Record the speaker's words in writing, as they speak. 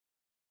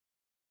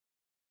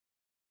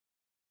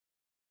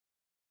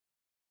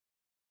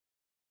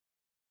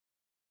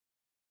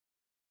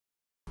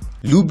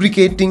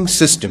Lubricating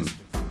system.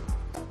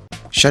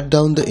 Shut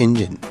down the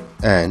engine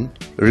and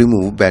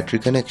remove battery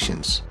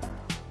connections.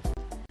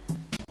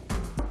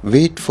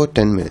 Wait for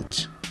 10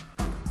 minutes.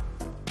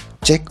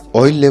 Check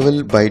oil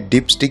level by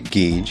dipstick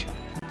gauge.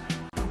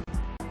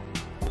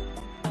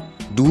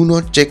 Do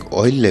not check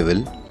oil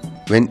level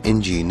when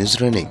engine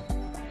is running.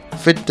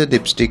 Fit the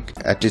dipstick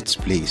at its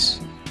place.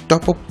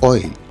 Top up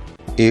oil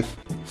if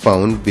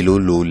found below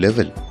low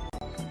level.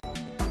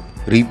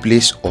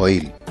 Replace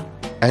oil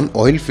and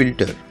oil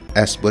filter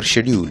as per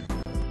schedule.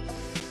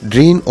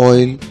 Drain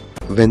oil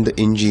when the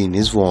engine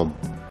is warm.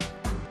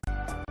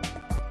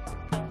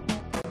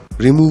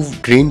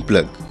 Remove drain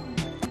plug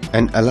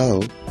and allow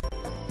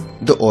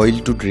the oil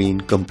to drain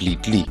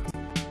completely.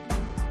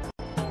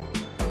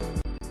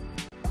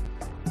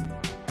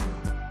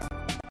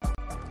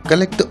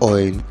 Collect the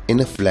oil in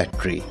a flat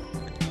tray.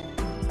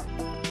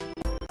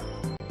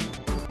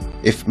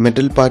 If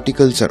metal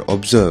particles are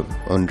observed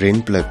on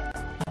drain plug,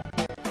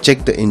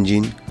 check the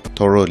engine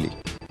thoroughly.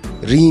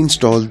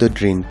 Reinstall the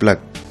drain plug.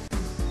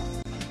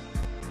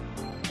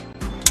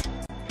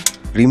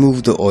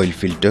 Remove the oil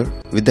filter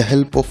with the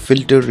help of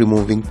filter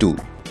removing tool.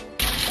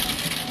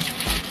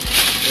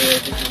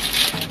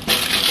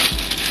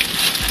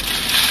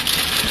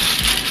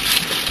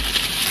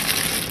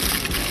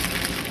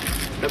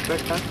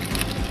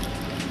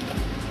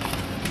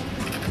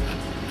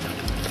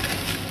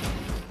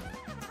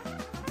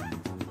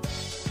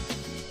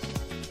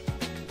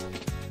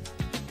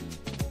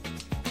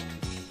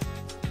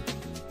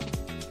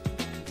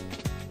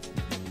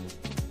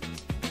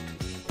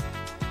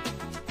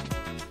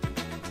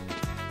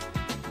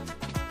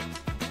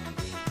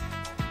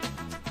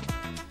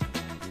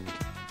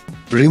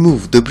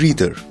 Remove the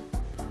breather.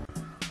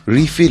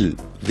 Refill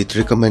with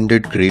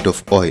recommended grade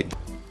of oil,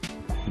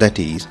 that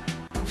is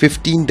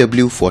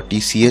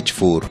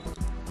 15W40CH4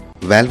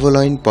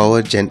 Valvoline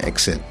Power Gen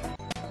XL.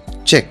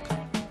 Check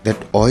that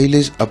oil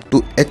is up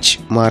to H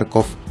mark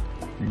of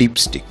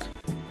dipstick.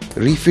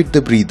 Refit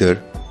the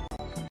breather.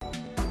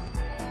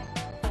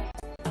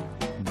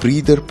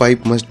 Breather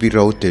pipe must be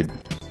routed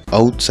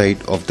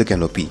outside of the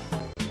canopy.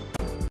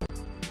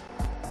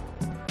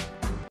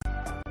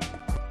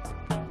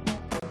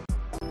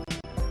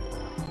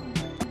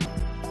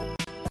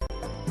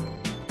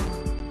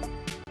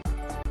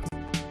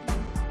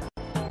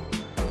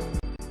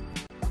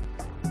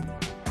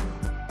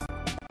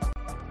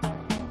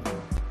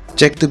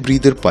 Check the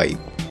breather pipe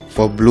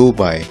for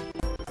blow-by.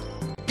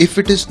 If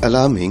it is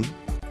alarming,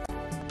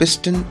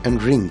 piston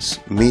and rings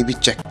may be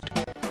checked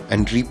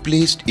and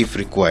replaced if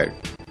required.